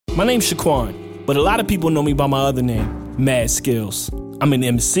My name's Shaquan, but a lot of people know me by my other name, Mad Skills. I'm an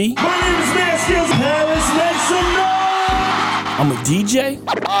MC. My name is Mad Skills. Paris, make some noise. I'm a DJ.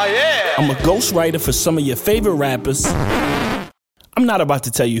 Oh, yeah. I'm a ghostwriter for some of your favorite rappers. I'm not about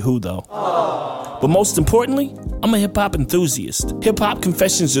to tell you who, though. But most importantly, I'm a hip-hop enthusiast. Hip-Hop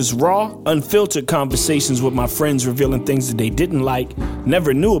Confessions is raw, unfiltered conversations with my friends revealing things that they didn't like,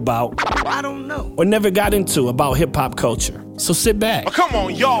 never knew about, I don't know. or never got into about hip-hop culture. So sit back, Oh, come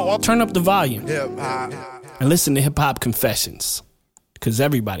on, y'all. turn up the volume, Hip-hop. and listen to Hip-Hop Confessions. Because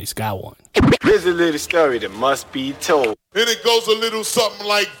everybody's got one. Here's a little story that must be told. And it goes a little something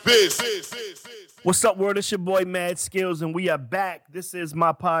like this. What's up, world? It's your boy, Mad Skills, and we are back. This is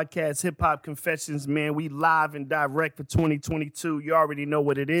my podcast, Hip Hop Confessions, man. We live and direct for 2022. You already know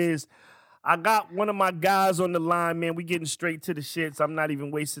what it is. I got one of my guys on the line, man. We getting straight to the shits. I'm not even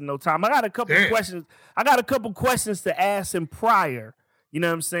wasting no time. I got a couple questions. I got a couple questions to ask him prior. You know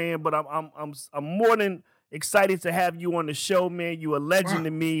what I'm saying? But I'm more than excited to have you on the show, man. You a legend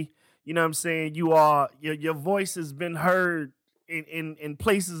to me. You know what I'm saying? You are your voice has been heard in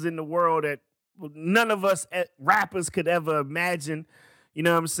places in the world that none of us rappers could ever imagine. You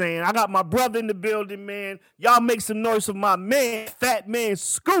know what I'm saying? I got my brother in the building, man. Y'all make some noise for my man, Fat Man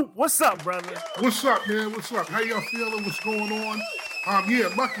Scoop. What's up, brother? What's up, man? What's up? How y'all feeling? What's going on? Yeah,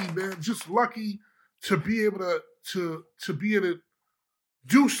 lucky, man. Just lucky to be able to be able to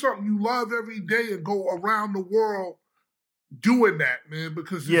do something you love every day and go around the world doing that, man.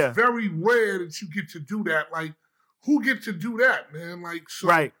 Because it's very rare that you get to do that. Like, who get to do that, man? Like, so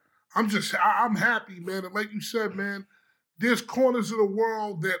Right. I'm happy, man. And like you said, man, there's corners of the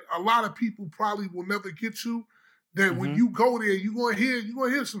world that a lot of people probably will never get to. That when you go there, you're gonna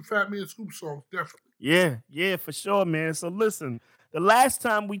hear some Fat Man Scoop songs, definitely. Yeah, for sure, man. So listen, the last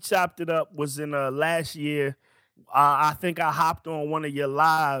time we chopped it up was in last year. I think I hopped on one of your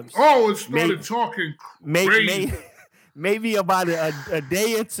lives. Oh, it started talking crazy. Maybe about a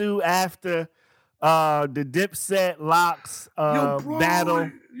day or two after the Dipset Locks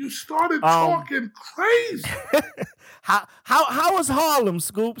battle. You started talking crazy. How was Harlem,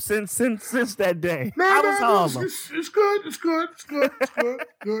 Scoop, since that day? How was Harlem? It's good. It's good.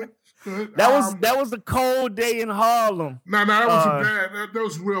 That was a cold day in Harlem. No, that was that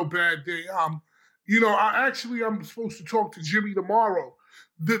was a real bad day. I'm supposed to talk to Jimmy tomorrow.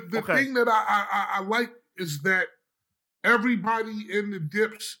 The thing that I like is that everybody in the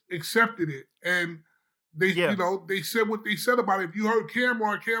Dips accepted it, and they said what they said about it. If you heard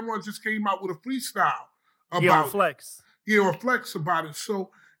Cameron just came out with a freestyle about Flex. Or Flex about it.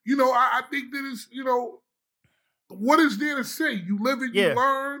 So, I think that is, what is there to say? You live and you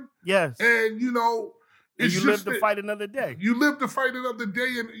learn. Yes. And, it's you live to fight another day. You live to fight another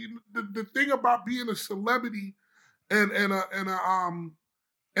day. And the thing about being a celebrity and a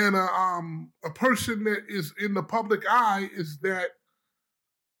person that is in the public eye is that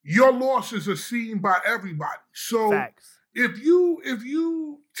your losses are seen by everybody. So Facts. if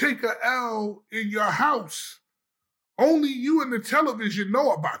you take a L in your house, only you and the television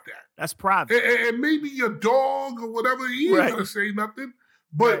know about that. That's private. And maybe your dog or whatever, he ain't gonna say nothing.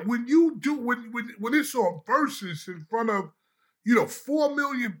 But when you do, when it's on Versus in front of, 4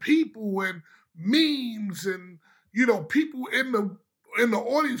 million people and memes and, people in the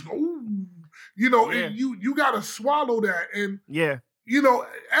audience go, ooh, and you gotta swallow that. And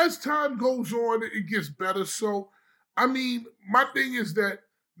as time goes on, it gets better. So, I mean, my thing is that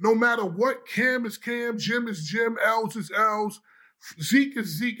no matter what, Cam is Cam, Jim is Jim, Els is Els, Zeke is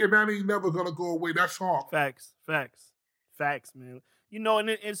Zeke, and that ain't never gonna go away. That's hard. Facts, man. And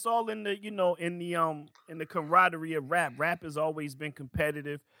it's all in the, in the camaraderie of rap. Rap has always been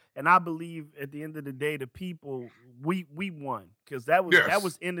competitive, and I believe at the end of the day, the people we won because that was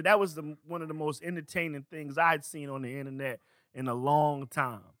one of the most entertaining things I had seen on the internet in a long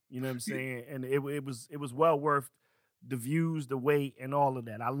time. You know what I'm saying? And it was well worth the views, the wait, and all of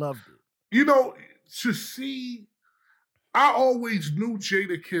that. I loved it. To see, I always knew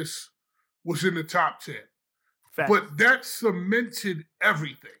Jadakiss was in the top 10. Fact. But that cemented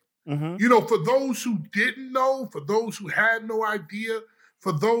everything. Mm-hmm. For those who didn't know, for those who had no idea,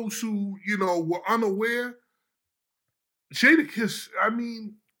 for those who, were unaware, Jadakiss, I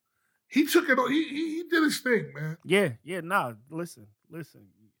mean, he took it, he did his thing, man. Listen.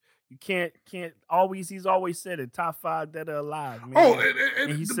 You can't always, he's always said it, top 5 that are alive, man. Oh,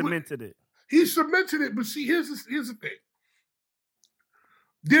 and he cemented it. He cemented it, but see, here's the thing.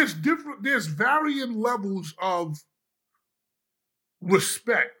 There's varying levels of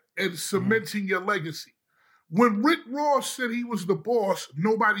respect and cementing your legacy. When Rick Ross said he was the boss,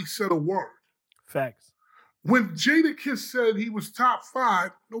 nobody said a word. Facts. when Jadakiss said he was top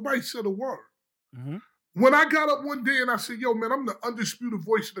 5, nobody said a word. Mm-hmm. When I got up one day and I said, yo, man, I'm the undisputed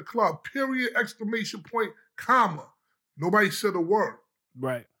voice of the club, period, exclamation point, comma. Nobody said a word.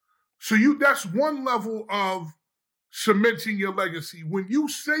 Right. So that's one level of cementing your legacy. When you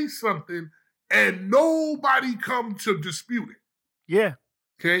say something and nobody come to dispute it. Yeah.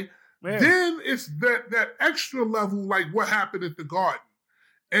 Okay? Yeah. Then it's that extra level, like what happened at the Garden.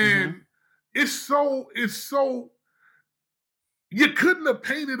 And it's so, you couldn't have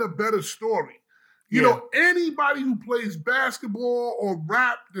painted a better story. You know, anybody who plays basketball or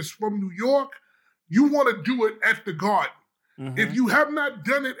rap that's from New York, you want to do it at the Garden. Mm-hmm. If you have not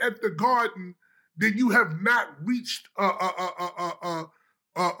done it at the Garden, then you have not reached a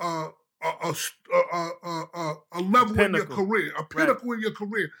level in your career, a pinnacle in your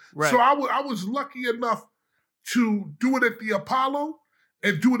career. Right. So I was lucky enough to do it at the Apollo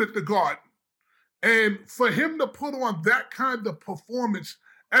and do it at the Garden. And for him to put on that kind of performance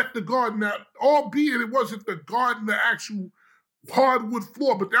at the Garden, now, albeit it wasn't the Garden, the actual hardwood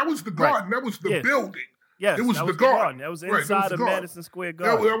floor, but that was the Garden. That was the building. Yes, it was the Garden. That was inside of Madison Square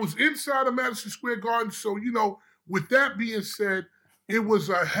Garden. That was inside of Madison Square Garden. So, with that being said, it was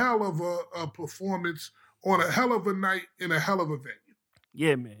a hell of a performance on a hell of a night in a hell of a venue.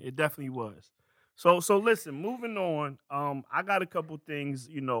 Yeah, man, it definitely was. So listen, moving on, I got a couple things,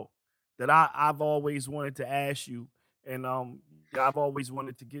 that I've always wanted to ask you, and I've always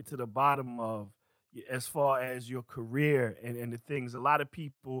wanted to get to the bottom of, as far as your career and the things. A lot of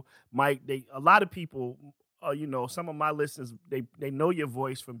people, some of my listeners, they know your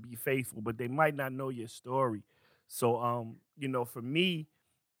voice from Be Faithful, but they might not know your story. So, for me,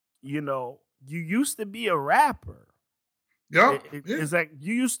 you used to be a rapper. Yeah. It's like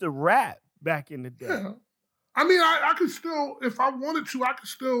you used to rap back in the day. Yeah. I mean, I could still, if I wanted to, I could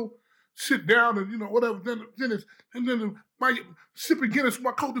still sit down and, whatever, then my sipping Guinness with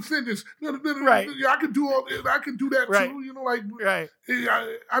my co-defendants. Right. Yeah, I can do that too, Right.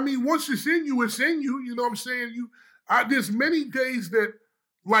 I mean, once it's in you, you know what I'm saying? There's many days that,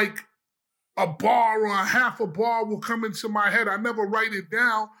 like, a bar or a half a bar will come into my head. I never write it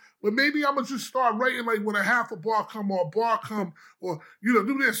down, but maybe I'm going to just start writing, like, when a half a bar come or a bar come, or,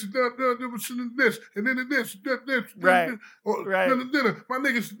 do this, and then this, right. Or, right. My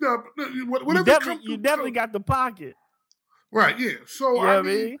niggas, whatever. You definitely got the pocket. Right, yeah. So, I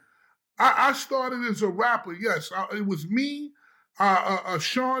mean, I started as a rapper, yes. It was me,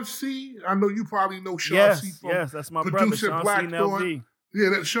 Sean C. I know you probably know Sean C. Yes, that's my brother, Sean C. and LV. Yeah,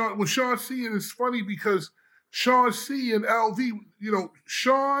 that's Sean C. And it's funny because Sean C. and LV,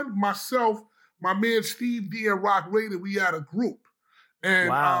 Sean, myself, my man Steve D and Rock Raider, we had a group.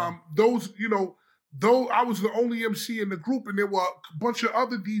 And those, though I was the only MC in the group, and there were a bunch of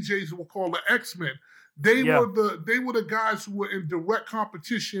other DJs that were called the X-Men. They were the guys who were in direct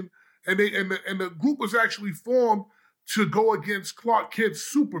competition, and the group was actually formed to go against Clark Kent's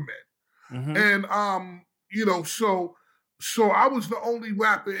Superman. Mm-hmm. And so I was the only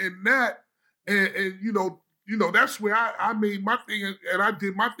rapper in that, and that's where I made my thing, and I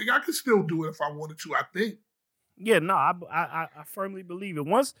did my thing. I could still do it if I wanted to, I think. Yeah, no, I firmly believe it.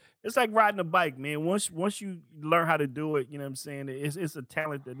 Once it's like riding a bike, man. Once you learn how to do it, you know what I'm saying? It's a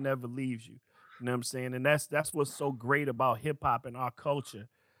talent that never leaves you. You know what I'm saying? And that's what's so great about hip hop and our culture,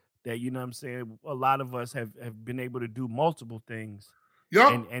 that, you know what I'm saying, a lot of us have been able to do multiple things.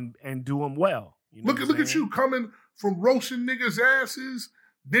 Yep. And do them well. You know look at you coming from roasting niggas' asses,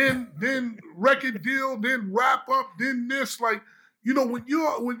 then record deal, then wrap up, then this. Like, when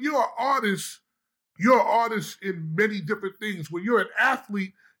you're an artist, you're an artist in many different things. When you're an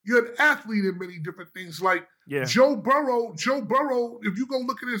athlete in many different things. Like Joe Burrow, if you go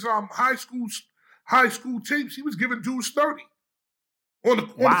look at his high school tapes, he was giving dudes 30 on the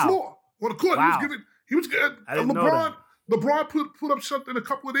floor, on the court. Wow. He was giving LeBron put up something a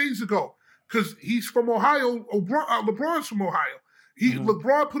couple of days ago, because he's from Ohio. LeBron's from Ohio.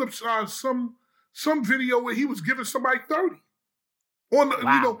 LeBron put up some video where he was giving somebody 30.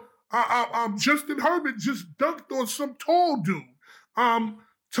 Justin Herbert just dunked on some tall dude. Tom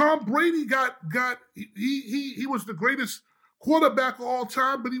Brady he was the greatest quarterback of all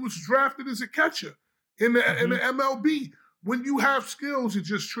time, but he was drafted as a catcher in the MLB. When you have skills, it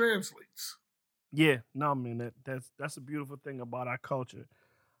just translates. Yeah, no, man, that's a beautiful thing about our culture.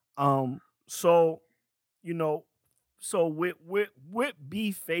 So with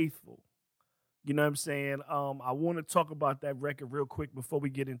Be Faithful, you know what I'm saying? I want to talk about that record real quick before we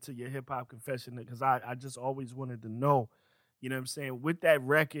get into your hip hop confession, because I just always wanted to know, you know what I'm saying? With that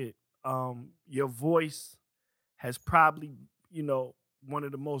record, your voice has probably, one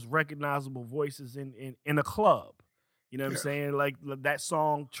of the most recognizable voices in a club. You know what I'm saying? Like that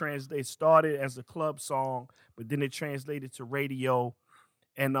song it started as a club song, but then it translated to radio.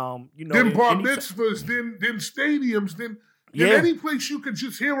 And you know, then bar mitzvahs, then stadiums, then any place you could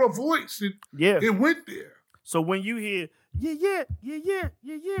just hear a voice. It went there. So when you hear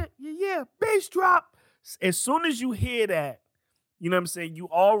bass drop, as soon as you hear that, you know what I'm saying, you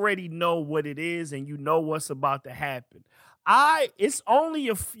already know what it is and you know what's about to happen. It's only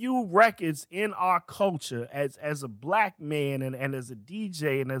a few records in our culture as a black man and as a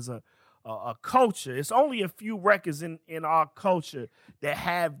DJ and as a culture. It's only a few records in our culture that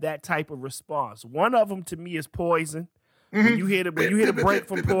have that type of response. One of them to me is Poison. When you hear the break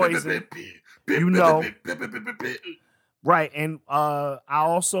from Poison, you know. Right, and I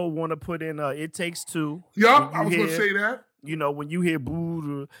also want to put in It Takes Two. Yeah, I was going to say that. You know, when you hear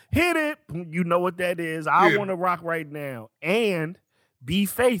Boo, hit it, you know what that is. I want to rock right now. And Be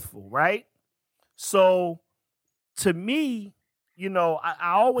Faithful, right? So, to me, you know,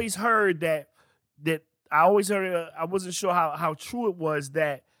 I always heard that I wasn't sure how true it was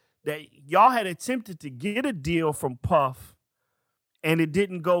that y'all had attempted to get a deal from Puff and it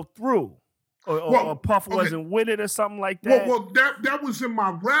didn't go through. Or Puff wasn't with it or something like that. Well, that was in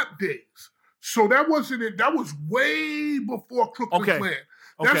my rap days. So that wasn't it. That was way before Crooklyn Clan.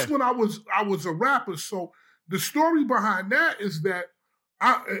 That's when I was a rapper. So the story behind that is that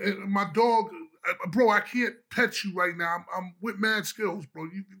my dog, bro, I can't pet you right now. I'm with mad skills, bro.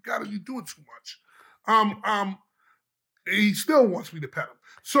 You doing too much. He still wants me to pet him.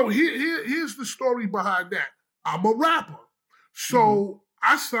 So here's the story behind that. I'm a rapper. So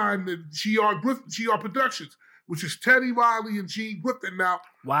I signed to GR Productions, which is Teddy Riley and Gene Griffin. Now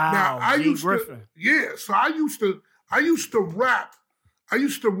Gene Griffin. So I used to rap. I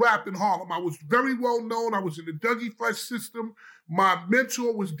used to rap in Harlem. I was very well known. I was in the Dougie Fresh system. My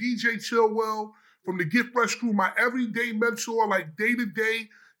mentor was DJ Chillwell from the Get Fresh crew. My everyday mentor, like day to day,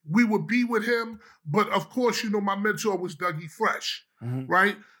 we would be with him. But of course, you know, my mentor was Dougie Fresh,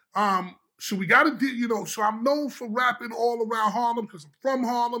 right? So we got to, you know, so I'm known for rapping all around Harlem because I'm from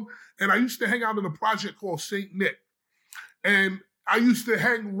Harlem. And I used to hang out in a project called St. Nick. And I used to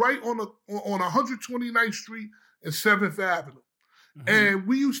hang right on 129th Street and 7th Avenue. And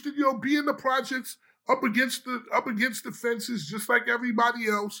we used to, you know, be in the projects up against the fences, just like everybody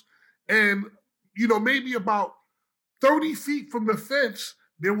else. And, you know, maybe about 30 feet from the fence,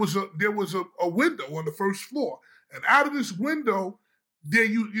 there was a window on the first floor. And out of this window, there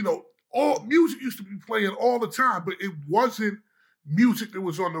you know, all music used to be playing all the time, but it wasn't music that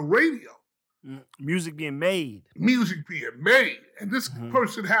was on the radio. Music being made. Music being made. And this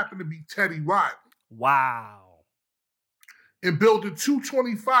person happened to be Teddy Riley. Wow. And building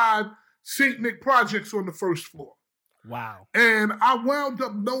 225 St. Nick projects on the first floor. Wow. And I wound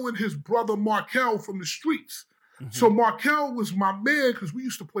up knowing his brother Markel from the streets. So Markel was my man because we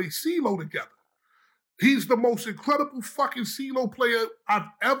used to play CeeLo together. He's the most incredible fucking CeeLo player I've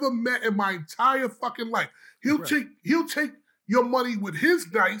ever met in my entire fucking life. He'll take your money with his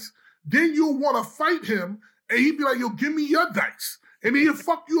dice, then you'll want to fight him, and he'd be like, "Yo, give me your dice," and then he'll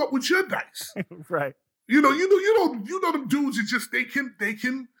fuck you up with your dice. Right. You know them dudes are just they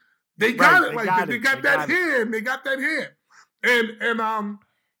got it like that. They got that hand. They got that hand. And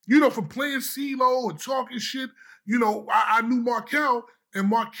you know, from playing CeeLo and talking shit, you know, I knew Markel, and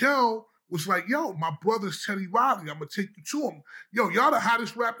Markel was like, "Yo, my brother's Teddy Riley. I'm gonna take you to him. Yo, y'all the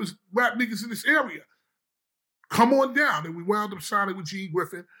hottest rap niggas in this area. Come on down." And we wound up signing with Gene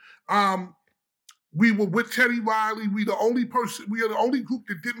Griffin. We were with Teddy Riley. We are the only group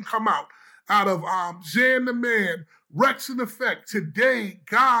that didn't come out of Zan the Man, Rex in Effect, Today,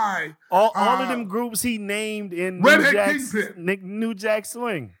 Guy. All of them groups he named in New Jack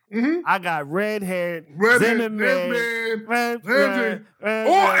Swing. I got Redhead, Zan the Man, I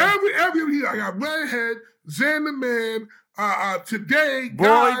got Redhead, Zan the Man, Today,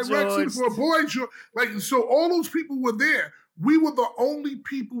 Guy, Rex in Effect, Boy George. Like, so all those people were there. We were the only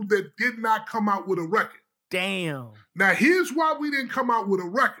people that did not come out with a record. Damn. Now, here's why we didn't come out with a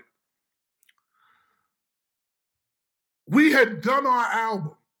record. We had done our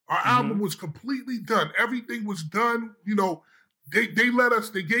album. Our album was completely done. Everything was done. You know, they gave us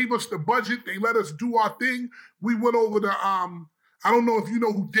the budget. They let us do our thing. We went over to, I don't know if you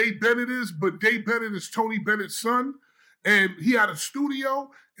know who Dave Bennett is, but Dave Bennett is Tony Bennett's son. And he had a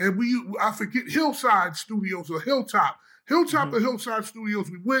studio, and I forget, Hillside Studios or Hilltop or Hillside Studios.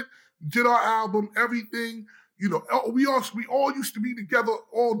 We went, did our album, everything. You know, we all used to be together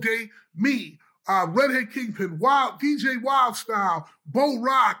all day. Me, Redhead Kingpin, DJ Wild Style, Bo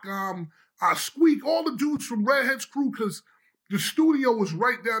Rock, Squeak, all the dudes from Redhead's crew, because, the studio was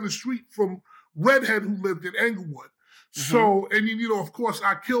right down the street from Redhead, who lived in Englewood. So, and of course,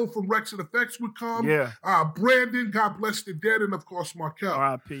 I Killed from Rex and Effects would come. Yeah. Brandon, God Bless the Dead, and of course Markel.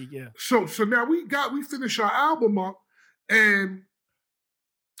 R.I.P. Yeah. So now we finished our album up, and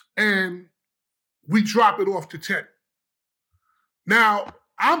we drop it off to Teddy. Now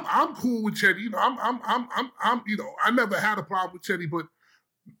I'm cool with Teddy. I never had a problem with Teddy, but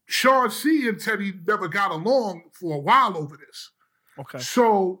Sean C and Teddy never got along for a while over this. Okay.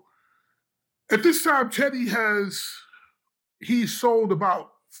 So at this time, Teddy he's sold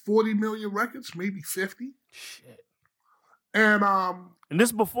about 40 million records, maybe 50. Shit. And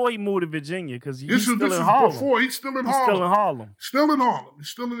this before he moved to Virginia, because he's still in Harlem. He's still in Harlem. Still in Harlem. Still in Harlem. He's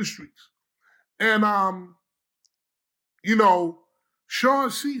still in the streets. And Sean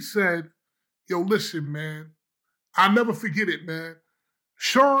C said, "Yo, listen, man. I'll never forget it, man.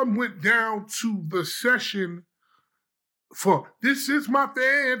 Sean went down to the session for This Is My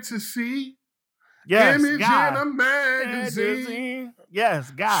Fantasy." Yes, Image God. in a magazine. Yes,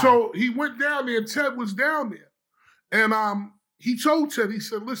 God. So he went down there, and Ted was down there. And he told Ted, he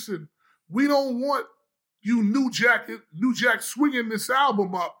said, "Listen, we don't want you New Jack swinging this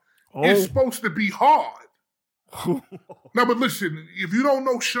album up. It's supposed to be hard." Now, but listen, if you don't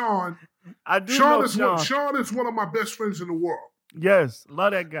know Sean, I do know Sean. Sean is one of my best friends in the world. Yes,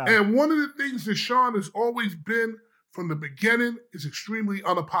 love that guy. And one of the things that Sean has always been from the beginning is extremely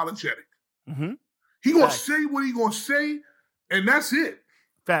unapologetic. Mm-hmm. He gonna say what he gonna say, and that's it.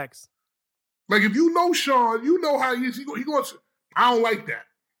 Facts. Like if you know Sean, you know how he is. He gonna say, "I don't like that.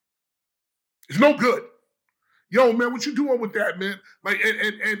 It's no good. Yo, man, what you doing with that, man?" Like,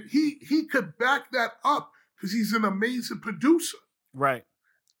 and he could back that up because he's an amazing producer. Right.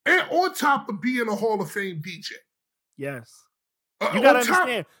 And on top of being a Hall of Fame DJ. Yes. You gotta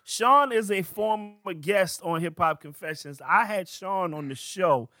understand, Sean is a former guest on Hip Hop Confessions. I had Sean on the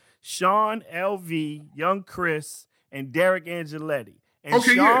show. Sean, LV, Young Chris, and Derek Angeletti. And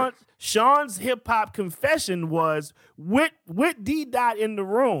Sean's Hip Hop Confession was with D Dot in the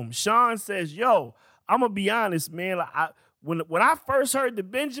room. Sean says, "Yo, I'm gonna be honest, man. Like when I first heard the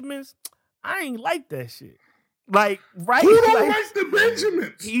Benjamins, I ain't like that shit. Like, right? Who don't like the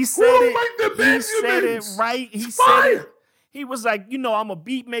Benjamins? He said He said it right. He said it. He was like, I'm a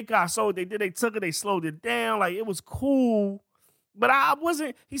beat maker. I saw what they did. They took it. They slowed it down. Like, it was cool. But I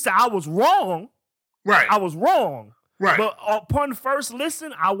wasn't. He said I was wrong. Right. I was wrong. Right. But upon first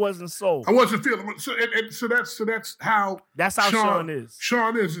listen, I wasn't sold. I wasn't feeling it. So that's how Sean is.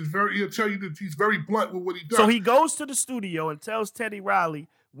 Sean is very. He'll tell you that he's very blunt with what he does. So he goes to the studio and tells Teddy Riley,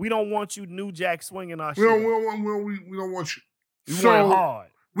 "We don't want you New Jack swinging our shit. We don't want you. We want it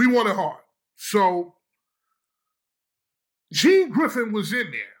hard. We want it hard." So Gene Griffin was in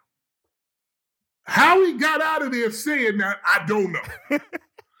there. How he got out of there saying that, I don't know.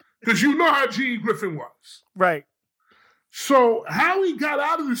 Because you know how Gene Griffin was. Right. So how he got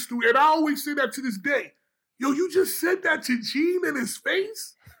out of the studio, and I always say that to this day. Yo, you just said that to Gene in his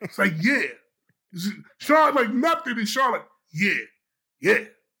face? It's like, yeah. Sean like nothing, and Sean like, yeah.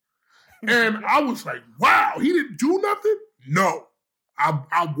 And I was like, wow, he didn't do nothing? No. I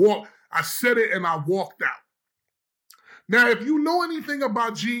said it and I walked out. Now, if you know anything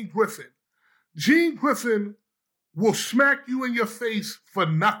about Gene Griffin will smack you in your face for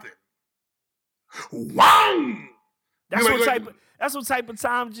nothing. Wow! That's what type of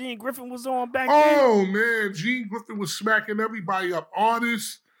time Gene Griffin was on back then. Oh man, Gene Griffin was smacking everybody up.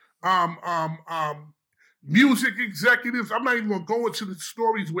 Artists, music executives. I'm not even gonna go into the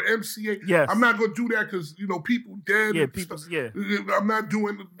stories with MCA. Yes. I'm not gonna do that because people dead. Yeah, people. Yeah. I'm not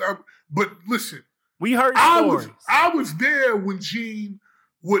doing. But listen, we heard stories. I was there when Gene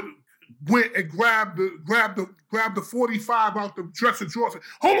went and grabbed the 45 out the dresser drawer. Said,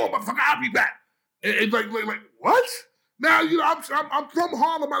 "Hold on, motherfucker, I'll be back." And like what? Now I'm from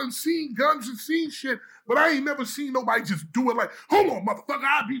Harlem. I done seen guns and seen shit, but I ain't never seen nobody just do it like, "Hold on, motherfucker,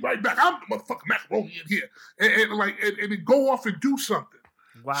 I'll be right back. I'm the motherfucking macaroni in here," and then go off and do something.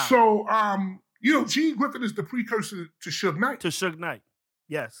 Wow. So Gene Griffin is the precursor to Suge Knight.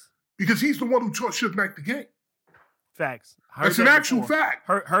 Yes. Because he's the one who taught Suge Knight the game. Facts. That's an actual fact.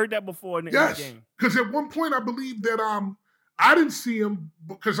 Heard that before in the game. Because at one point I believe that I didn't see him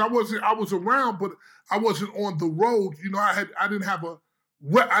because I was around, but I wasn't on the road. I didn't have a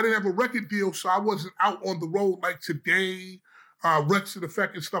record deal, so I wasn't out on the road like today, Rex and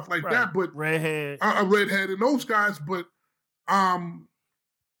Effect and stuff like that. But Redhead, and those guys. But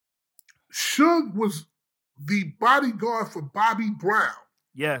Suge was the bodyguard for Bobby Brown.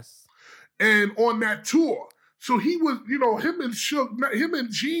 Yes. And on that tour. So he was, him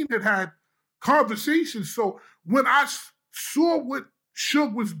and Gene had conversations. So when I saw what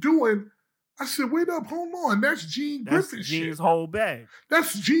Suge was doing, I said, wait up, hold on. That's Gene Griffin That's shit. Gene's whole bag.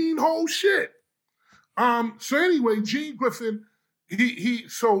 That's Gene whole shit. So anyway, Gene Griffin,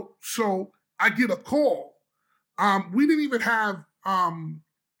 so I get a call. We didn't even have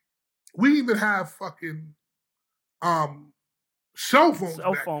fucking cell phones.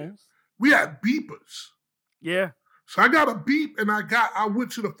 Cell back phones. then. We had beepers. Yeah. So I got a beep and I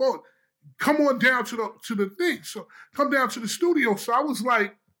went to the phone. Come on down to the thing. So come down to the studio. So I was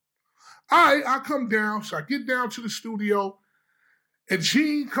like, all right, I come down. So I get down to the studio and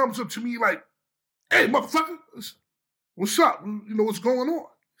Gene comes up to me like, hey, motherfucker, what's up? You know, what's going on?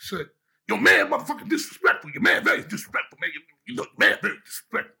 He said, your man motherfucking disrespectful. Your man very disrespectful, man. You know, your man very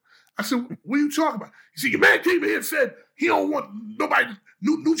disrespectful. I said, what are you talking about? He said, your man came in here and said he don't want nobody,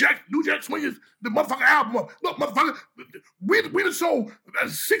 New Jack Swingers, the motherfucking album up. Look, motherfucker, we done sold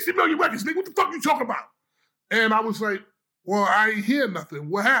 60 million records, nigga. What the fuck you talking about? And I was like, well, I ain't hear nothing.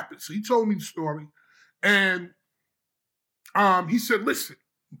 What happened? So he told me the story. And he said, listen,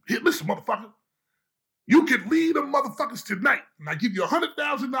 motherfucker. You can lead them motherfuckers tonight. And I give you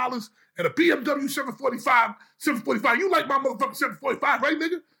 $100,000 and a BMW 745. You like my motherfucking 745, right,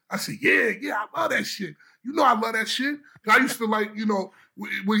 nigga? I said, yeah, I love that shit. You know I love that shit. I used to like, you know,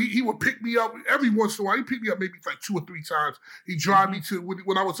 when he would pick me up every once in a while. He picked me up maybe like 2 or 3 times. He'd drive me to,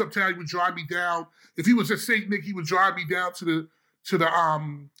 when I was uptown, he would drive me down. If he was at St. Nick, he would drive me down to the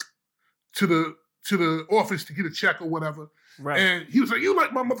office to get a check or whatever. Right. And he was like, you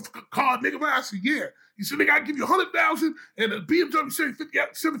like my motherfucking car, nigga? I said, yeah. He said, nigga, I give you $100,000 and a BMW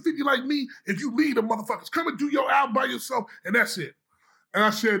 750 like me if you lead them motherfuckers. Come and do your album by yourself, and that's it. And I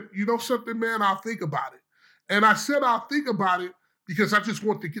said, you know something, man? I'll think about it. And I said I'll think about it because I just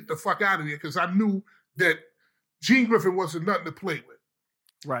wanted to get the fuck out of there because I knew that Gene Griffin wasn't nothing to play with.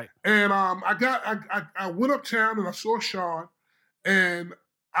 Right. And I went uptown and I saw Sean, and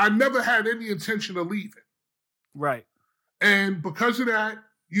I never had any intention of leaving. Right. And because of that,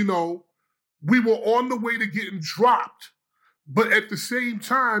 you know, we were on the way to getting dropped. But at the same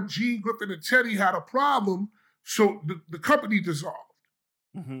time, Gene Griffin and Teddy had a problem, so the company dissolved.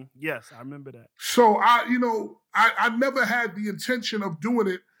 Mm-hmm. Yes, I remember that. So I never had the intention of doing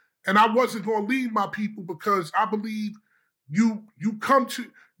it, and I wasn't going to leave my people because I believe you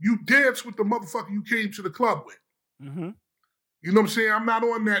dance with the motherfucker you came to the club with. Mm-hmm. You know what I'm saying? I'm not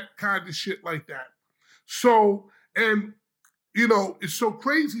on that kind of shit like that. So, and you know, it's so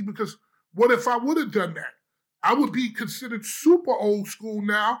crazy because what if I would have done that? I would be considered super old school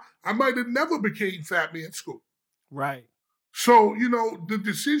now. I might have never became Fat Man Scoop. Right. So, you know, the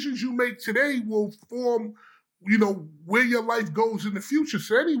decisions you make today will form, you know, where your life goes in the future.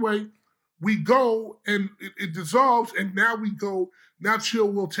 So anyway, we go and it dissolves, and now we go, now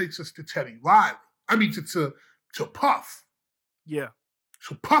Chill Will takes us to Teddy Riley. I mean, to Puff. Yeah.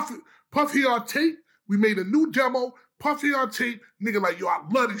 So Puff here our tape. We made a new demo. Puff here our tape. Nigga like, yo, I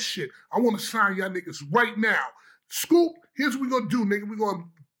love this shit. I want to sign y'all niggas right now. Scoop, here's what we're going to do, nigga. We're going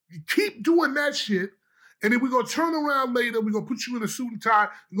to keep doing that shit. And then we're going to turn around later. We're going to put you in a suit and tie.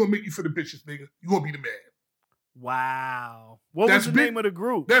 We're going to make you for the bitches, nigga. You're going to be the man. Wow. What was the name of the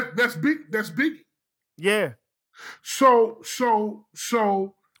group? That's Biggie. Yeah. So.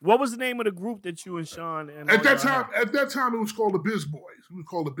 What was the name of the group that you and Sean and at that time it was called the Biz Boys. We were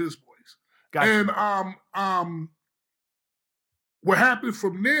called the Biz Boys. Gotcha. And what happened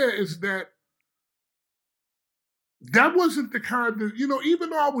from there is that wasn't the kind of, you know, even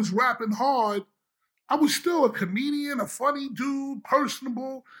though I was rapping hard, I was still a comedian, a funny dude,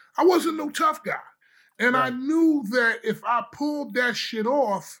 personable. I wasn't no tough guy. And right. I knew that if I pulled that shit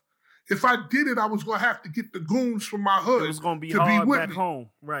off, if I did it, I was going to have to get the goons from my hood. It was going to be hard back home.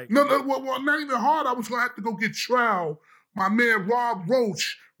 Right. No, well, not even hard. I was going to have to go get Trell, my man Rob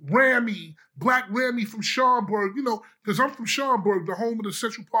Roach, Rammy, Black Rammy from Schaumburg, you know, because I'm from Schaumburg, the home of the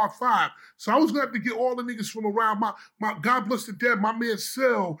Central Park 5. So I was going to have to get all the niggas from around my God bless the dead, my man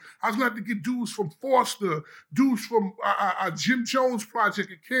Sel. I was going to have to get dudes from Foster, dudes from Jim Jones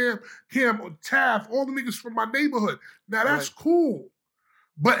Project and Cam Taft, all the niggas from my neighborhood. Now that's cool.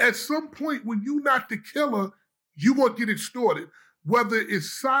 But at some point when you're not the killer, you won't get extorted. Whether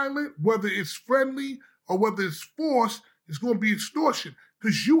it's silent, whether it's friendly, or whether it's forced, it's going to be extortion.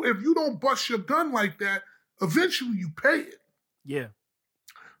 Because if you don't bust your gun like that, eventually you pay it. Yeah.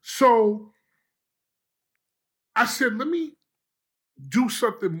 So I said, let me do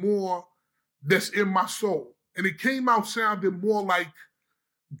something more that's in my soul. And it came out sounding more like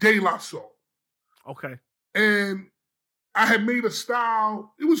De La Soul. Okay. And I had made a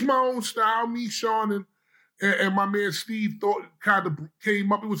style. It was my own style. Me, Sean, and my man Steve thought kind of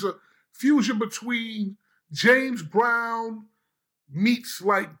came up. It was a fusion between James Brown meets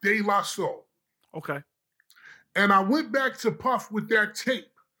like De La Soul. Okay. And I went back to Puff with that tape.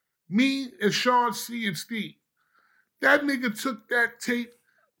 Me and Sean C. and Steve. That nigga took that tape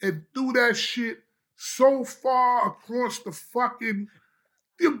and threw that shit so far across the fucking...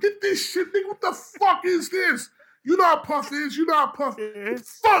 Yo, get this shit, nigga. What the fuck is this? You know how Puff is. You know how Puff...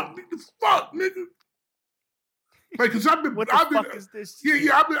 Fuck, nigga. Like, cause I've been... What the fuck is this shit?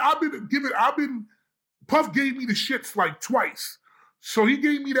 Yeah, I've been... Puff gave me the shits like twice. So he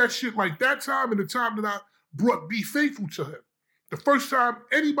gave me that shit like that time and the time that I brought Be Faithful to him. The first time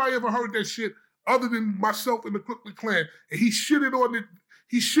anybody ever heard that shit other than myself and the Crooklyn Clan. And he shitted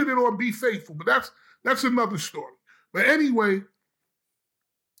on Be Faithful. But that's another story. But anyway,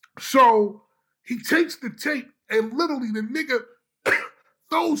 so he takes the tape and literally the nigga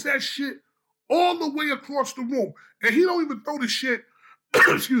throws that shit all the way across the room. And he don't even throw the shit,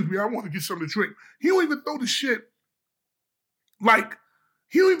 excuse me, I want to get something to drink. He don't even throw the shit like,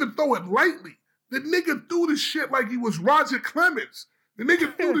 he don't even throw it lightly. The nigga threw the shit like he was Roger Clemens. The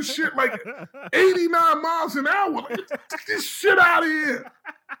nigga threw the shit like 89 miles an hour. Like, get this shit out of here.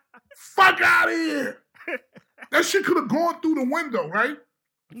 Fuck out of here. That shit could have gone through the window, right?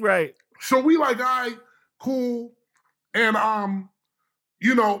 Right. So we like, all right, cool. And,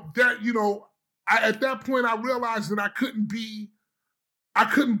 at that point I realized that I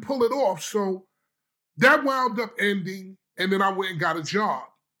couldn't pull it off. So that wound up ending. And then I went and got a job.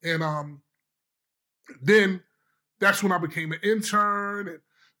 And then that's when I became an intern and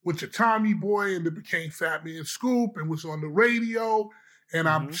went to Tommy Boy and then became Fat Man Scoop and was on the radio. And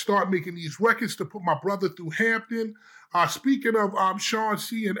I started making these records to put my brother through Hampton. Speaking of Sean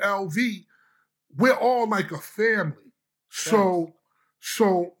C. and LV, we're all like a family. So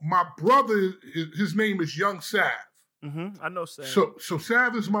my brother, his name is Young Sav. I know Sav. So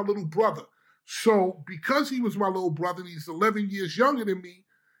Sav is my little brother. So because he was my little brother and he's 11 years younger than me,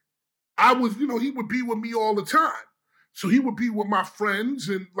 I was, he would be with me all the time. So he would be with my friends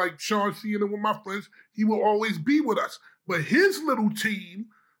and like Sean C. and with my friends, he would always be with us. But his little team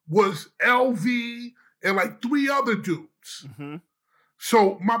was LV and like 3 other dudes.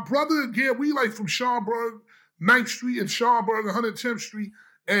 So my brother, again, we like from Schaumburg, 9th Street and Schaumburg, 110th Street.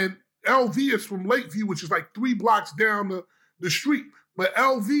 And LV is from Lakeview, which is like 3 blocks down the street. But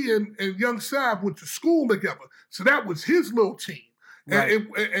LV and Young Sav went to school together. So that was his little team. Right.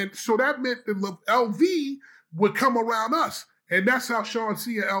 And so that meant that LV would come around us. And that's how Sean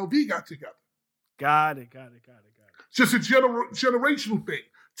C. and LV got together. Got it. Just a generational thing.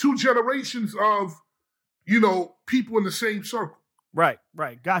 2 generations of, people in the same circle. Right.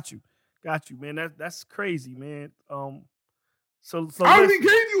 Got you, man. That's crazy, man. So I already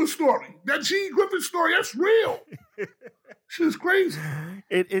gave you a story. That Gene Griffin story, that's real. Shit's crazy.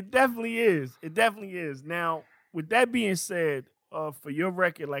 It definitely is. It definitely is. Now, with that being said, for your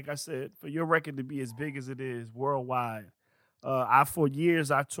record, like I said, for your record to be as big as it is worldwide, for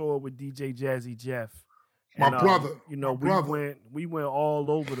years I toured with DJ Jazzy Jeff. My brother. We went all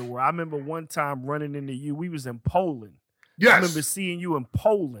over the world. I remember one time running into you. We was in Poland. Yes. I remember seeing you in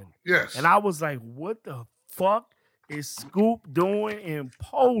Poland. Yes. And I was like, what the fuck is Scoop doing in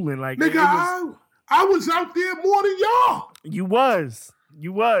Poland? Like, nigga, I was out there more than y'all. You was.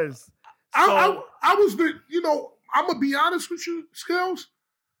 I was I'm going to be honest with you, Skills.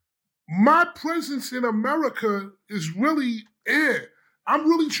 My presence in America is really air. I'm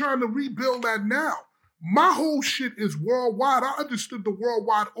really trying to rebuild that now. My whole shit is worldwide. I understood the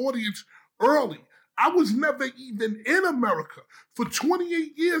worldwide audience early. I was never even in America. For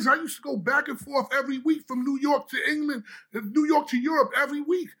 28 years, I used to go back and forth every week from New York to England, New York to Europe every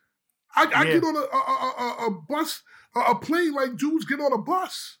week. I get on a bus, a plane like dudes get on a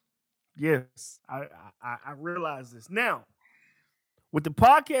bus. Yes, I realize this. Now, with the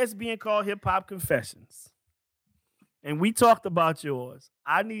podcast being called Hip Hop Confessions, and we talked about yours,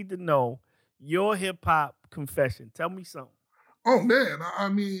 I need to know your hip hop confession. Tell me something. Oh, man. I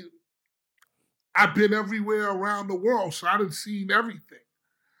mean, I've been everywhere around the world, so I done seen everything.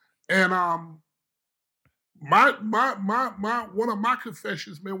 And my one of my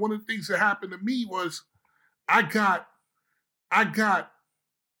confessions, man, one of the things that happened to me was I got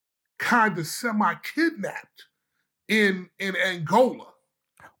kind of semi-kidnapped in Angola.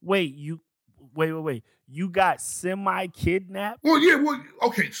 Wait. You got semi-kidnapped? Well, yeah. Well,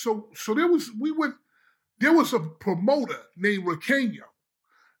 okay. So there was a promoter named Raquenho.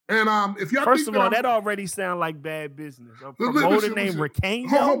 And if y'all first of all, that already sounds like bad business. A promoter named Raquenho?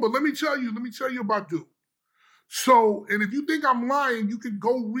 Hold on, but let me tell you about dude. So, and if you think I'm lying, you can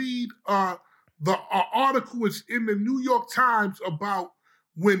go read the article is in the New York Times about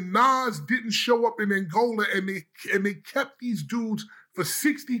when Nas didn't show up in Angola and they kept these dudes for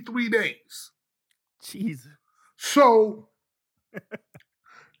 63 days. Jesus. So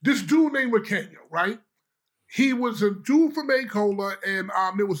this dude named Riquelme, right? He was a dude from Angola, and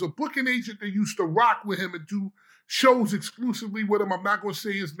there was a booking agent that used to rock with him and do shows exclusively with him. I'm not going to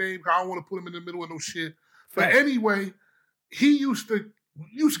say his name because I don't want to put him in the middle of no shit. But anyway, he used to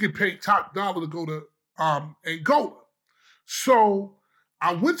get paid top dollar to go to Angola. So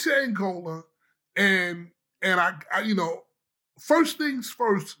I went to Angola, and I first things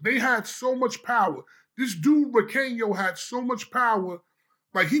first, they had so much power. This dude, Riquelme, had so much power,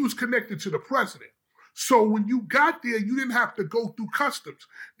 like he was connected to the president. So when you got there, you didn't have to go through customs.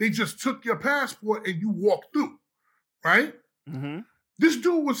 They just took your passport and you walked through, right? Mm-hmm. This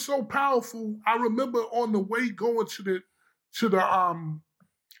dude was so powerful. I remember on the way going to the from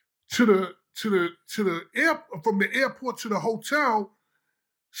the airport to the hotel,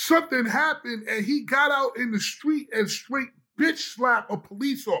 something happened and he got out in the street and straight bitch slapped a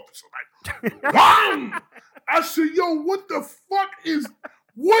police officer. Like, wham! I said, yo, what the fuck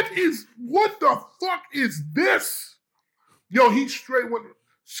is this? Yo, he straight went,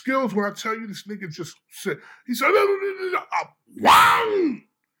 Skills, when I tell you this nigga just said, he said, wham!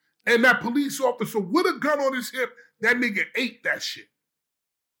 And that police officer with a gun on his hip, that nigga ate that shit.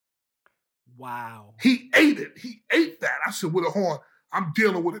 Wow. He ate it. He ate that. I said, with a horn, I'm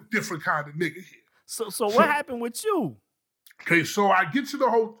dealing with a different kind of nigga here. So what happened with you? Okay, so I get to the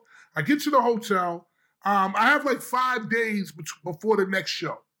hotel. I have like 5 days before the next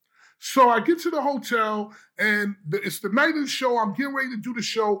show. So I get to the hotel, and it's the night of the show. I'm getting ready to do the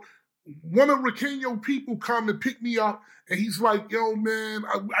show. One of Riquelme people come and pick me up, and he's like, yo, man,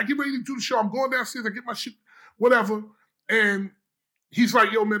 I get ready to do the show. I'm going downstairs. I get my shit, whatever. And he's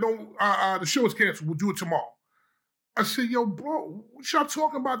like, yo, man, don't. The show is canceled. We'll do it tomorrow. I said, yo, bro, what y'all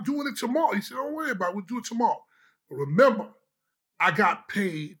talking about doing it tomorrow? He said, don't worry about it. We'll do it tomorrow. But remember, I got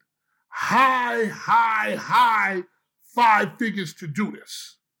paid high 5 figures to do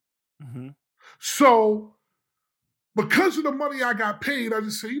this. Mm-hmm. So, because of the money I got paid, I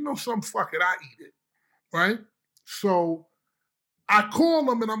just said, you know something, fuck it, I eat it, right? So, I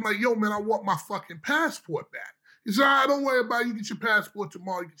call him and I'm like, yo, man, I want my fucking passport back. He said, all right, don't worry about it. You get your passport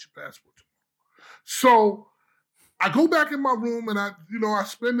tomorrow. So, I go back in my room and I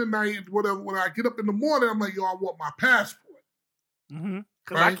spend the night, whatever. When I get up in the morning, I'm like, yo, I want my passport. Mm-hmm.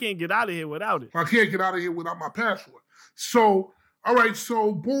 Because I can't get out of here without it. I can't get out of here without my passport. So, all right,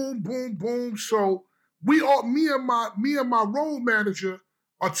 so boom. So me and my road manager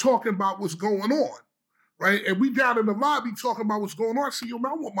are talking about what's going on, right? And we down in the lobby talking about what's going on. I say, yo,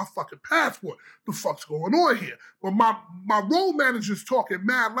 man, I want my fucking passport. The fuck's going on here? But my road manager's talking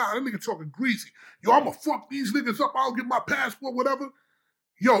mad loud. That nigga talking greasy. Yo, I'm gonna fuck these niggas up. I'll get my passport, whatever.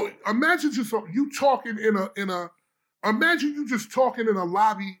 Yo, imagine just you talking imagine you just talking in a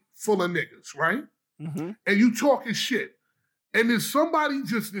lobby full of niggas, right? Mm-hmm. And you talking shit. And then somebody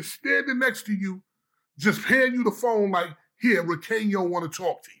just is standing next to you, just hand you the phone like, here, Riquelme want to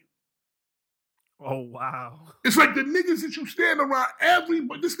talk to you. Oh, wow. It's like the niggas that you stand around,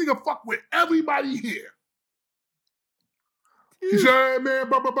 this nigga fuck with everybody here. He said, hey, man,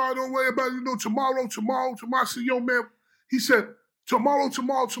 blah, blah, blah, don't worry about it. Tomorrow. I said, yo, man. He said, tomorrow.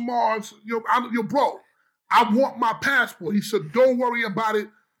 Yo, bro, I want my passport. He said, don't worry about it.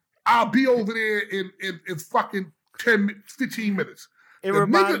 I'll be over there in fucking 15 minutes. It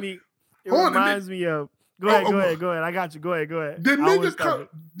reminds me of... Go ahead. I got you. Go ahead. The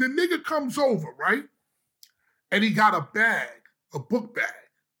nigga comes over, right? And he got a book bag.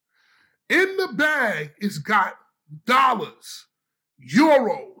 In the bag, it's got dollars,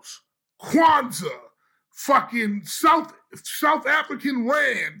 euros, Kwanzaa, fucking South African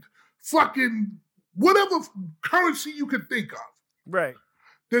rand, fucking whatever currency you can think of. Right.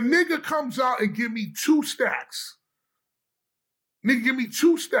 The nigga comes out and give me 2 stacks. Nigga give me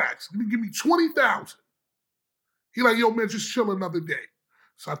 2 stacks. Nigga give me 20,000. He like, yo, man, just chill another day.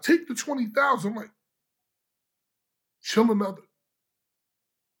 So I take the 20,000. I'm like, chill another.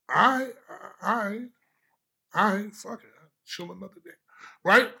 All right, fuck it. Chill another day.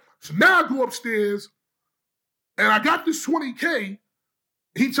 Right? So now I go upstairs and I got this 20K.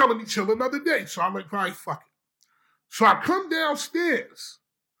 He telling me chill another day. So I'm like, all right, fuck it. So I come downstairs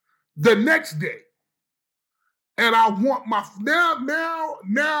the next day. And I want my, now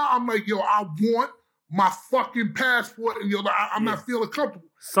I'm like, yo, I want my fucking passport. And yo, I'm not feeling comfortable.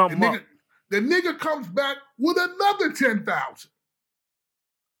 The nigga comes back with another 10,000.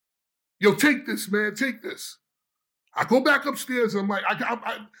 Yo, take this, man, take this. I go back upstairs. And I'm like,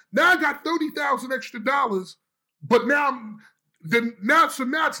 now I got $30,000 extra dollars, but now now it's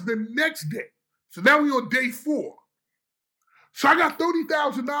the next day. So now we on day 4. So I got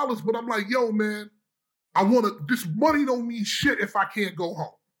 $30,000, but I'm like, yo, man, this money don't mean shit if I can't go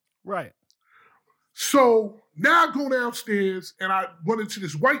home. Right. So now I go downstairs and I run into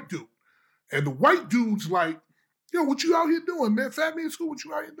this white dude. And the white dude's like, yo, what you out here doing, man? Fat Man School, what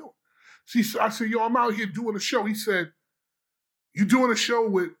you out here doing? So I said, yo, I'm out here doing a show. He said, you doing a show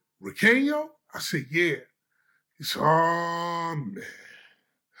with Riqueño? I said, yeah. He said, oh, man.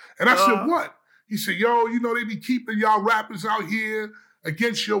 And I said, what? He said, yo, you know, they be keeping y'all rappers out here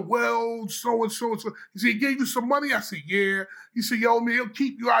against your will, so and so and so. He said, he gave you some money? I said, yeah. He said, yo, man, he'll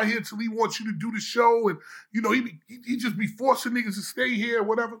keep you out here till he wants you to do the show. And, you know, he just be forcing niggas to stay here or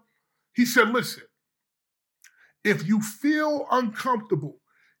whatever. He said, listen, if you feel uncomfortable,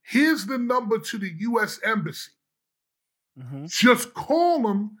 here's the number to the U.S. Embassy. Mm-hmm. Just call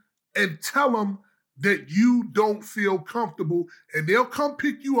them and tell them that you don't feel comfortable, and they'll come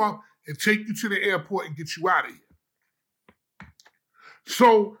pick you up and take you to the airport and get you out of here.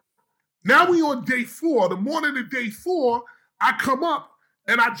 So now we on day 4. The morning of day 4, I come up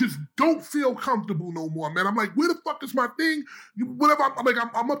and I just don't feel comfortable no more, man. I'm like, where the fuck is my thing? Whatever.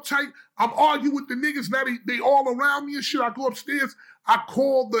 I'm uptight. I'm arguing with the niggas. Now they all around me and shit. I go upstairs. I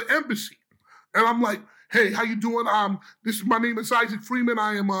call the embassy. And I'm like, hey, how you doing? My name is Isaac Freeman.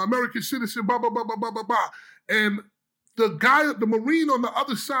 I am an American citizen, blah, blah, blah, blah, blah, blah, blah. And the guy, the Marine on the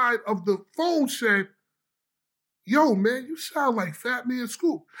other side of the phone said, yo, man, you sound like Fat Man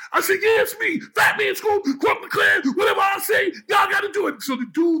Scoop. I said, yeah, it's me, Fat Man Scoop, Crump the Clan, whatever I say, y'all got to do it. So the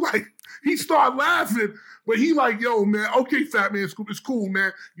dude, like, he started laughing, but he like, yo, man, okay, Fat Man Scoop, it's cool,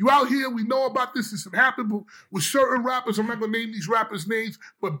 man. You out here, we know about this. This happened with certain rappers. I'm not going to name these rappers' names,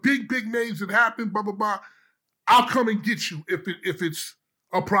 but big names that happened, blah, blah, blah. I'll come and get you if it's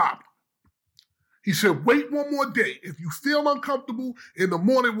a problem. He said, wait one more day. If you feel uncomfortable, in the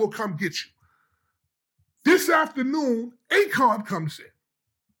morning, we'll come get you. This afternoon, Akon comes in.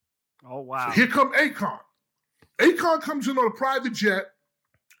 Oh, wow. So here come Akon. Akon comes in on a private jet.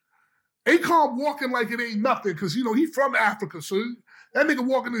 Akon walking like it ain't nothing because, you know, he from Africa. So that nigga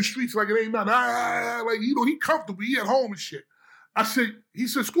walking in the streets like it ain't nothing. Like, you know, he comfortable. He at home and shit. He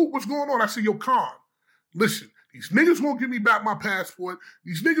said, Scoop, what's going on? I said, yo, Con, listen, these niggas won't give me back my passport.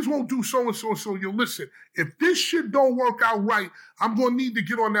 These niggas won't do so-and-so. So, yo, listen, if this shit don't work out right, I'm going to need to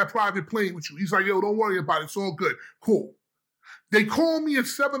get on that private plane with you. He's like, yo, don't worry about it. It's all good. Cool. They call me at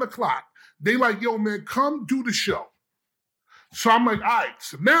 7 o'clock. They like, yo, man, come do the show. So I'm like, all right.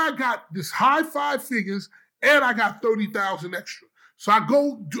 So now I got this high 5 figures and I got 30,000 extra. So I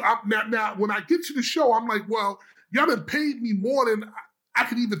go, now when I get to the show, I'm like, well, y'all done paid me more than I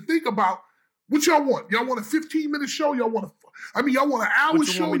could even think about. What y'all want? Y'all want a 15-minute show? Y'all want an hour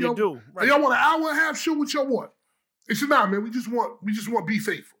show? Y'all want an hour and a half show? What y'all want? They said, nah, man, we just want Be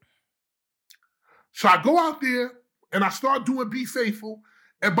Faithful. So I go out there and I start doing Be Faithful.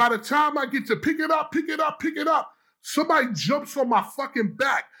 And by the time I get to pick it up, somebody jumps on my fucking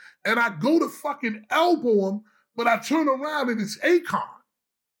back and I go to fucking elbow him, but I turn around and it's Akon.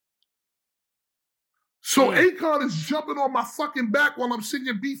 So Akon is jumping on my fucking back while I'm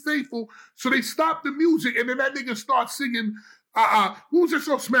singing Be Faithful. So they stop the music and then that nigga starts singing, what was that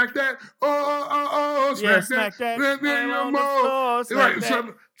song? Smack That? Smack That.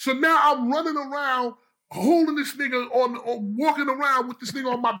 Right. So now I'm running around holding this nigga walking around with this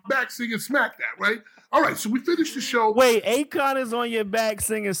nigga on my back singing Smack That, right? All right, so we finished the show. Wait, Akon is on your back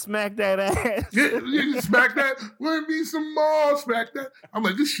singing Smack That ass. Yeah, Smack That. Let me some more, Smack That. I'm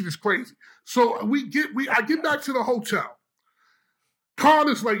like, this shit is crazy. So I get back to the hotel. Con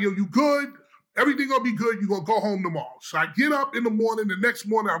is like, yo, you good? Everything gonna be good. You gonna go home tomorrow. So I get up in the morning. The next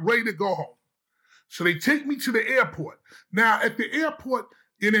morning, I'm ready to go home. So they take me to the airport. Now, at the airport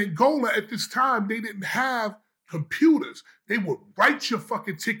in Angola at this time, they didn't have computers. They would write your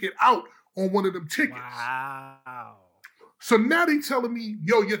fucking ticket out on one of them tickets. Wow. So now they telling me,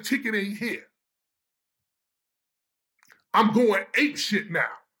 yo, your ticket ain't here. I'm going ape shit now.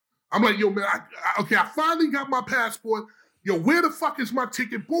 I'm like, yo, man, I finally got my passport. Yo, where the fuck is my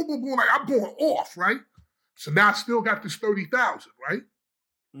ticket? Boom, boom, boom. Like, I'm going off, right? So now I still got this 30,000, right?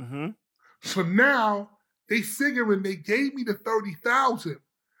 Mm-hmm. So now they figuring they gave me the 30,000,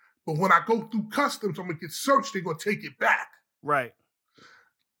 but when I go through customs, I'm going to get searched. They're going to take it back. Right.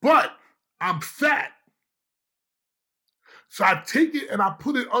 But I'm fat. So I take it and I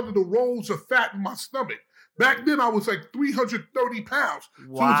put it under the rolls of fat in my stomach. Back then, I was like 330 pounds.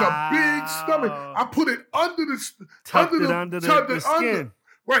 Wow. So it was a big stomach. I put it under the skin.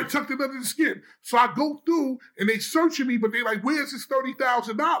 Right, tucked it under the skin. So I go through and they searching me, but they like, where's this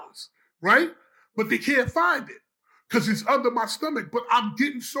 $30,000? Right? But they can't find it. because it's under my stomach. But I'm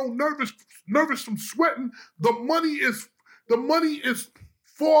getting so nervous from sweating. The money is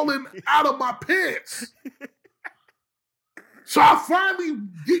falling out of my pants. So I finally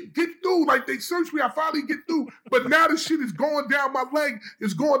get through. Like, they search me, I finally get through. But now the shit is going down my leg,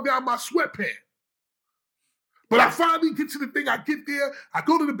 it's going down my sweatpants. But I finally get to the thing, I get there, I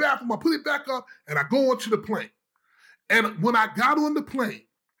go to the bathroom, I put it back up, and I go onto the plane. And when I got on the plane,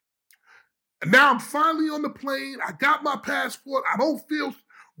 now I'm finally on the plane, I got my passport, I don't feel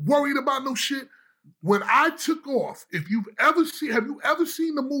worried about no shit. When I took off, have you ever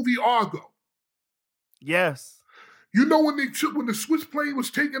seen the movie Argo? Yes. You know when the Swiss plane was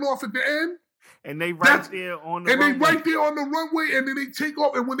taking off at the end? And they right there on the runway. And they right there on the runway, and then they take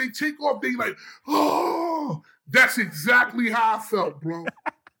off, and when they take off, they like, oh, that's exactly how I felt, bro.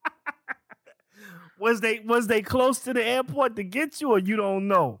 Was they close to the airport to get you, or you don't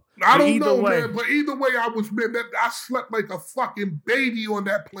know? I don't know, man, but either way, I slept like a fucking baby on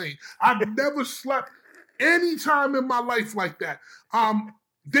that plane. I've never slept any time in my life like that.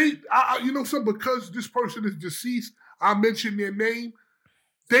 Because this person is deceased, I mentioned their name.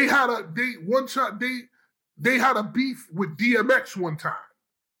 They had a beef with DMX one time,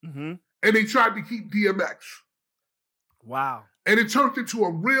 and they tried to keep DMX. Wow! And it turned into a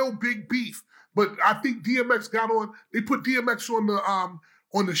real big beef. But I think DMX got on. They put DMX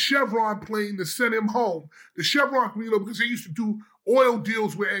on the Chevron plane to send him home. The Chevron, because they used to do oil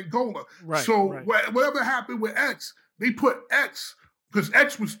deals with Angola. Right. So whatever happened with X, they put X. Because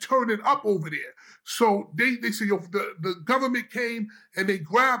X was turning up over there. So they said, the government came and they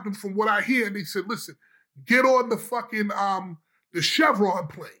grabbed him from what I hear. And they said, listen, get on the fucking, the Chevron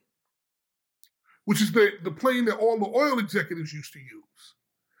plane, which is the plane that all the oil executives used to use.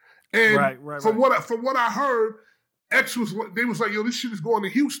 And from what I heard, they was like, yo, this shit is going to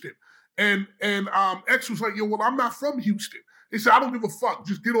Houston. And X was like, yo, well, I'm not from Houston. They said, I don't give a fuck.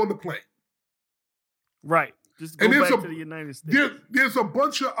 Just get on the plane. Right. Just go back to the United States. There's a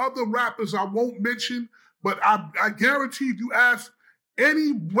bunch of other rappers I won't mention, but I guarantee if you ask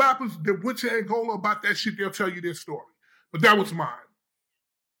any rappers that went to Angola about that shit, they'll tell you their story. But that was mine.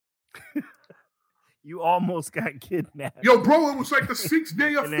 You almost got kidnapped. Yo, bro, it was like the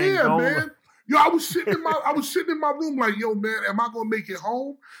 6-day affair, man. Yo, I was sitting in my room like, yo, man, am I gonna make it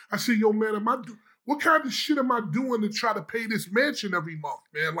home? I said, yo, man, what kind of shit am I doing to try to pay this mansion every month,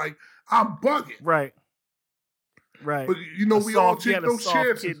 man? Like, I'm bugging. Right. But we all take those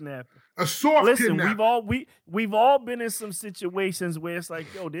chances. Kidnapping. A soft kidnapping. We've all been in some situations where it's like,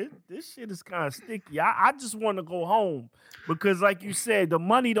 yo, this shit is kind of sticky. I just want to go home because, like you said, the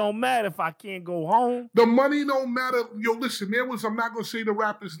money don't matter if I can't go home. The money don't matter. Yo, listen, I'm not gonna say the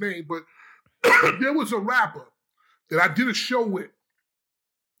rapper's name, but there was a rapper that I did a show with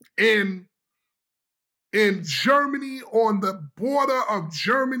in Germany, on the border of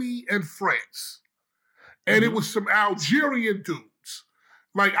Germany and France. And it was some Algerian dudes.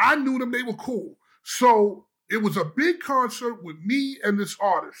 Like, I knew them, they were cool. So it was a big concert with me and this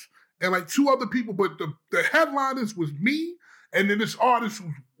artist and like 2 other people, but the headliners was me, and then this artist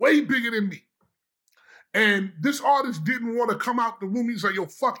was way bigger than me. And this artist didn't want to come out the room. He's like, yo,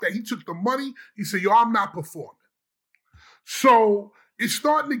 fuck that. He took the money. He said, yo, I'm not performing. So it's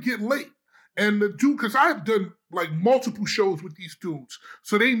starting to get late. And the dude, because I have done like multiple shows with these dudes.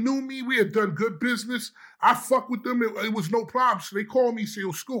 So they knew me. We had done good business. I fuck with them. It was no problem. So they called me and said,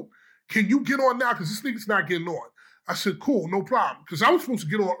 yo, Scoop, can you get on now? Because this nigga's not getting on. I said, cool, no problem. Because I was supposed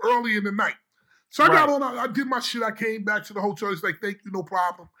to get on early in the night. So I got on, I did my shit. I came back to the hotel. It's like, thank you, no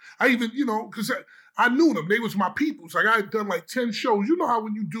problem. I even, because I knew them. They was my peoples. Like, I had done like 10 shows. You know how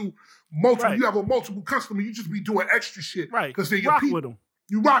when you do multiple, you have a multiple customer, you just be doing extra shit. Right. Because they're your people. With them.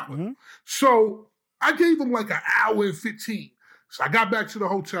 You rock with them. So I gave them like an hour and 15. So I got back to the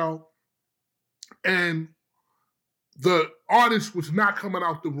hotel, and the artist was not coming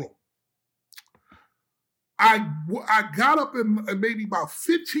out the room. I got up and maybe about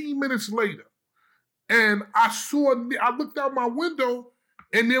 15 minutes later, and I looked out my window,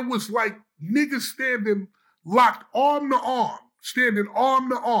 and there was like niggas standing locked arm to arm, standing arm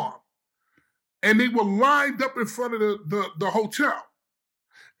to arm. And they were lined up in front of the hotel.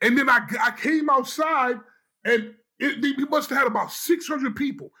 And then I came outside, and they must have had about 600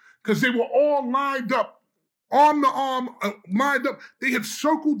 people because they were all lined up, arm to arm, lined up. They had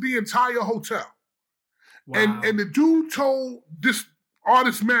circled the entire hotel. Wow. And the dude told this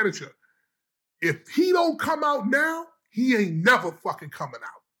artist manager, if he don't come out now, he ain't never fucking coming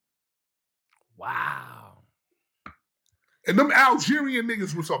out. Wow. And them Algerian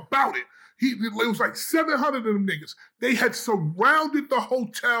niggas was about it. It was like 700 of them niggas. They had surrounded the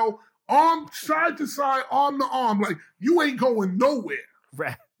hotel arm side to side, arm to arm, like you ain't going nowhere.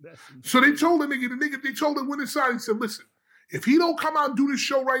 Right. So they told they told him went inside and said, listen, if he don't come out and do this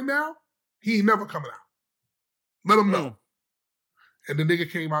show right now, he ain't never coming out. Let him know. And the nigga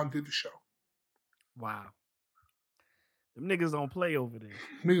came out and did the show. Wow. Them niggas don't play over there.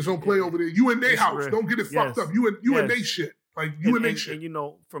 Niggas don't play over there. You in their house. Don't get it fucked up. You in they shit. Like, you in they shit. And, you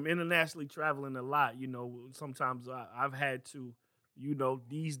know, from internationally traveling a lot, you know, sometimes I've had to, you know,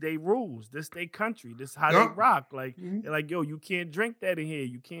 these they rules. This they country. This how they rock. Like, they're like, yo, you can't drink that in here.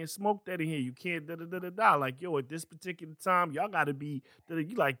 You can't smoke that in here. You can't da-da-da-da-da. Like, yo, at this particular time, y'all got to be,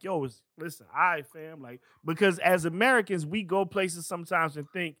 you like, yo, listen, all right, fam. Like, because as Americans, we go places sometimes and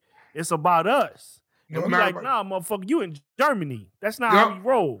think it's about us. And we like, nah, motherfucker, you in Germany. That's not how we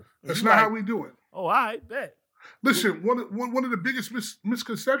roll. That's not how we do it. Oh, all right, bet. Listen, one of the biggest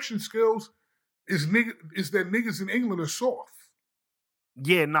misconception skills is that niggas in England are soft.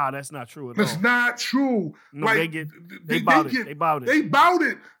 Yeah, nah, that's not true at all. That's not true. No, like, they bout it. They bout it. They bout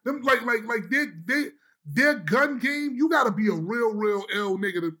it. Them like their gun game. You got to be a real ill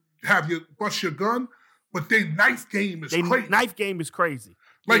nigga to have bust your gun. But their knife game is crazy. Knife game is crazy.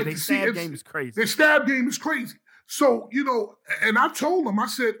 Like, their stab game is crazy. Their stab game is crazy. So, you know, and I told them, I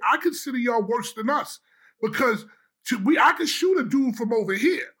said, I consider y'all worse than us because I could shoot a dude from over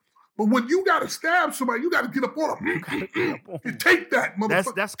here. But when you got to stab somebody, you got to get up on them. You take that,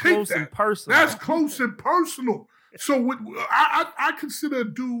 motherfucker. That's close and personal. That's close and personal. So I consider a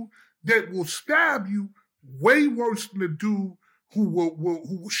dude that will stab you way worse than a dude who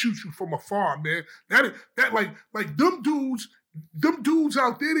will shoot you from afar, man. That like them dudes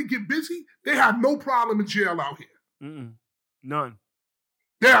out there that get busy, they have no problem in jail out here. None.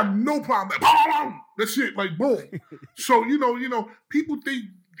 They have no problem. That's it, like boom. So you know, people think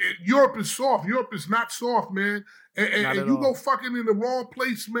Europe is soft. Europe is not soft, man. And you go fucking in the wrong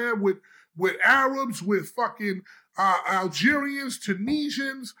place, man, with Arabs, with fucking Algerians,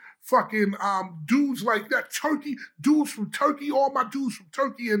 Tunisians, fucking dudes like that, dudes from Turkey, all my dudes from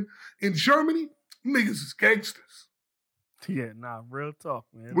Turkey and in Germany, niggas is gangsters. Yeah, nah, real talk,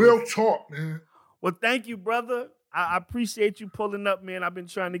 man. Real talk, man. Well, thank you, brother. I appreciate you pulling up, man. I've been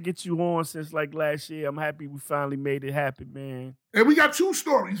trying to get you on since like last year. I'm happy we finally made it happen, man. And we got 2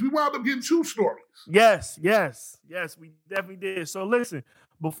 stories. We wound up getting 2 stories. Yes, we definitely did. So listen,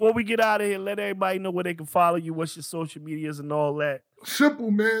 before we get out of here, let everybody know where they can follow you, what's your social medias and all that. Simple,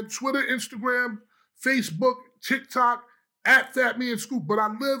 man. Twitter, Instagram, Facebook, TikTok, at Fat Man Scoop. But I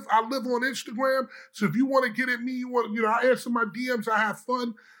live on Instagram. So if you want to get at me, I answer my DMs, I have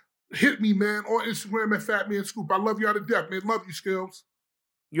fun. Hit me, man, on Instagram at Fat Man Scoop. I love y'all to death, man. Love you, Skills.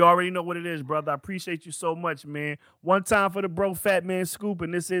 You already know what it is, brother. I appreciate you so much, man. One time for the bro, Fat Man Scoop,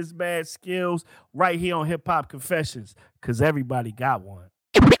 and this is Mad Skills right here on Hip Hop Confessions, because everybody got one.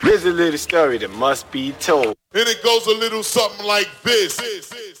 Here's a little story that must be told. And it goes a little something like this.